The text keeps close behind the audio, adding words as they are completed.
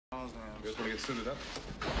You guys want to get suited up?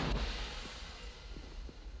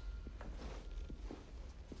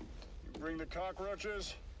 You bring the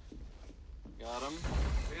cockroaches? Got him.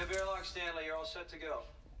 We have airlock Stanley. You're all set to go.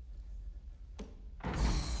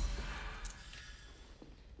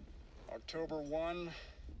 October 1, 0900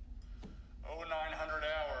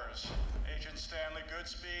 hours. Agent Stanley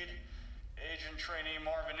Goodspeed. Agent trainee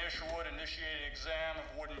Marvin Isherwood initiated exam of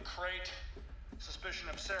wooden crate. Suspicion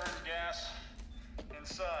of sarin gas.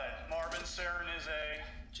 Inside. Marvin, sarin is a...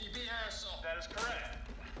 GB aerosol. That is correct.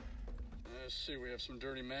 Let's see, we have some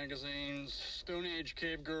dirty magazines. Stone Age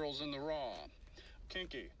cave girls in the raw.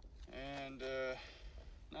 Kinky. And,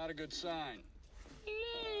 not a good sign.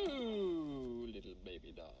 Hello, little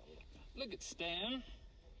baby doll. Look at Stan.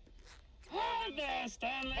 Hi there,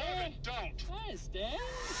 Stanley. Marvin, don't! Hi, Stan.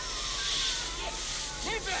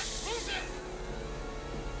 Move that! Move that!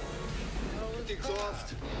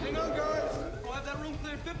 Exhaust. Hang on, guys. We'll have that room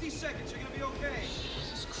cleared 50 seconds. You're gonna be okay.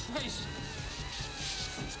 Jesus Christ.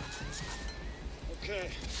 Okay,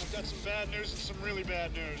 I've got some bad news and some really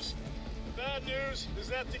bad news. The bad news is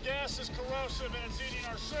that the gas is corrosive and it's eating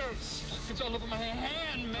our suits. It's all over my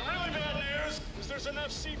hand, The man. really bad news is there's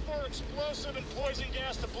enough C4 explosive and poison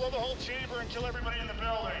gas to blow the whole chamber and kill everybody in the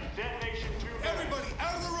building. Detonation 2. Everybody,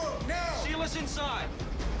 out of the room, now! Seal us inside.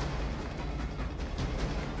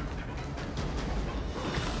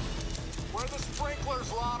 Where are the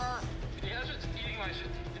sprinklers, Lauder? Yes, it's eating my suit.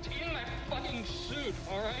 It's eating my fucking suit,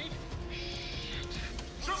 all right?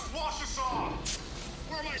 Just wash us off!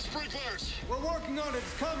 Where are my sprinklers? We're working on it.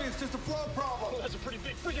 It's coming. It's just a flow problem. That's a pretty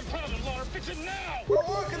big freaking problem, Lauder. Fix it now! We're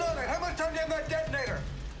working on it. How much time do you have that detonator?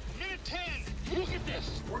 Minute 10! Look at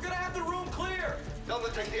this. We're gonna have the room clear. Tell them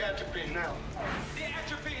to take the atropine now. The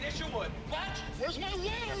atropine, Isherwood. What? Where's my water,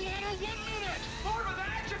 Lauder? 1 minute! Marvin, the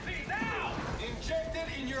atropine, now! Inject it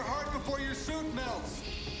in your heart before your suit melts.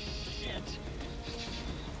 Shit.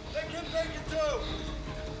 They can take it too.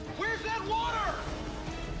 Where's that water?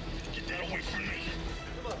 Get that away from me!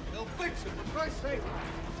 Come on, they'll fix it, for Christ's sake.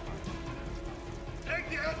 Take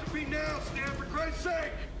the atropine now, Stan, for Christ's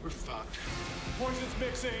sake. We're fucked. Poison's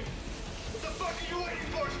mixing. What the fuck are you waiting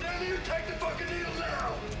for, Stanley? You take the fucking needle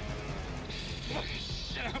now!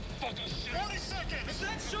 Shut up, fucking shit. 20 seconds! If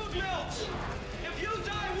that suit melts, if you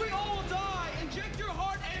die, we all will die. Inject your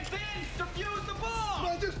heart and then defuse the bomb.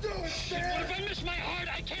 Well, just do it, What Stan. if I miss my heart?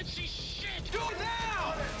 I can't see shit. Do it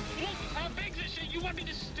now! Look how big this is. You want me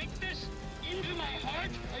to stick this into my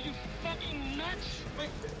heart? Are you fucking nuts?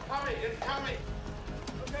 It's coming, it's coming.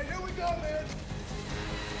 Okay, here we go, man.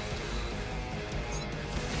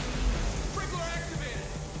 Sprinkler activated.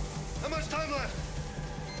 How much time left?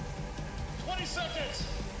 20 seconds!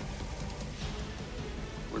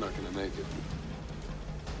 We're not gonna make it.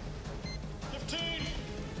 15!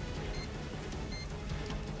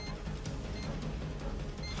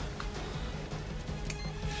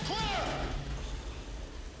 Clear!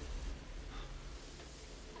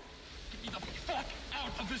 Get me the fuck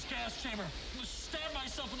out of this gas chamber. I'm gonna stab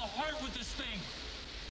myself in the heart with this thing.